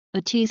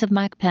A tease of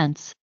Mike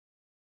Pence.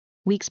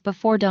 Weeks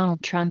before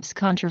Donald Trump's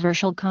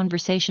controversial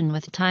conversation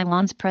with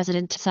Taiwan's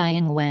President Tsai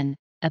Ing-wen,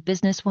 a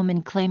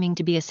businesswoman claiming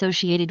to be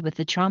associated with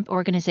the Trump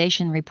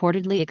Organization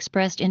reportedly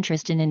expressed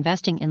interest in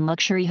investing in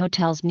luxury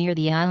hotels near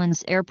the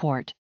island's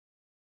airport.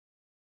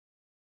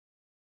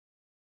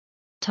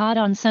 Todd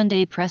on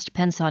Sunday pressed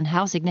Pence on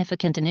how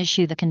significant an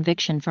issue the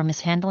conviction for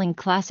mishandling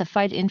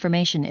classified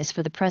information is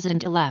for the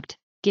president-elect,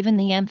 given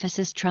the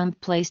emphasis Trump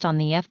placed on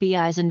the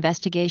FBI's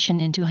investigation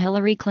into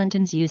Hillary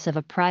Clinton's use of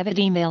a private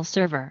email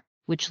server,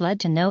 which led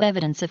to no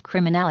evidence of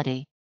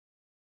criminality.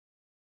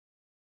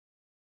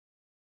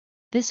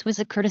 This was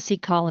a courtesy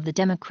call of the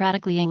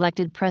democratically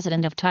elected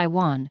president of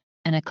Taiwan,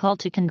 and a call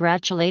to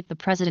congratulate the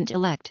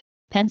president-elect,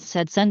 Pence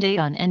said Sunday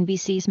on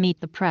NBC's Meet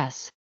the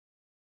Press.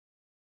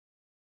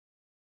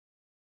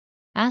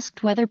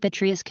 Asked whether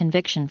Petraeus'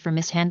 conviction for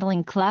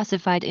mishandling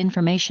classified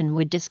information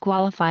would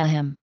disqualify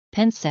him,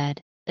 Pence said,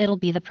 "It'll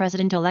be the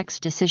president-elect's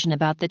decision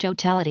about the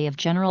totality of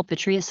General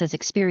Petraeus'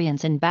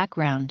 experience and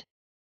background."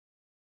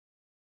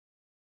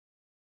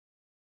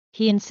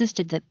 He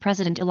insisted that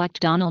President-elect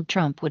Donald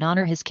Trump would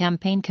honor his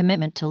campaign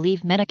commitment to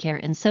leave Medicare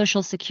and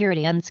Social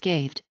Security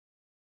unscathed.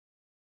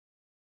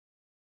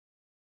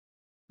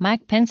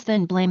 Mike Pence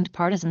then blamed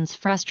partisans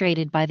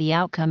frustrated by the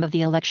outcome of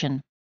the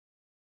election.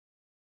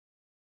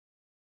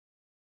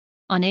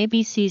 On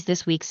ABC's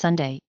This Week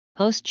Sunday,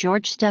 host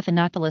George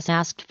Stephanopoulos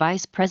asked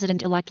Vice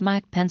President-elect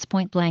Mike Pence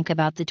point-blank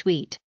about the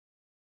tweet.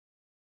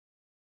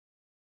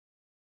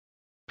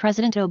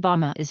 President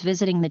Obama is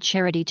visiting the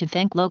charity to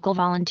thank local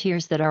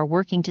volunteers that are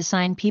working to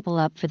sign people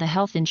up for the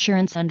health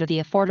insurance under the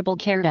Affordable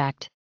Care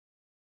Act.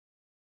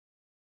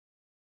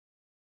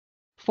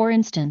 For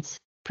instance,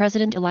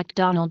 President-elect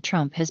Donald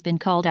Trump has been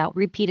called out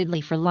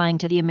repeatedly for lying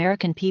to the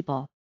American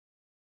people.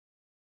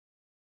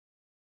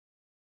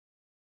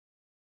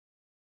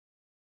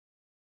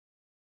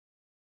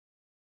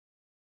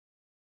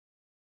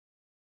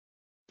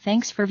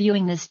 Thanks for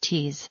viewing this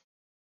tease.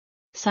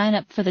 Sign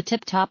up for the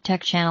Tip Top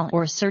Tech channel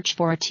or search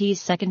for a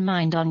Tease Second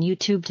Mind on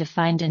YouTube to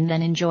find and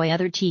then enjoy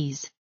other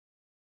teas.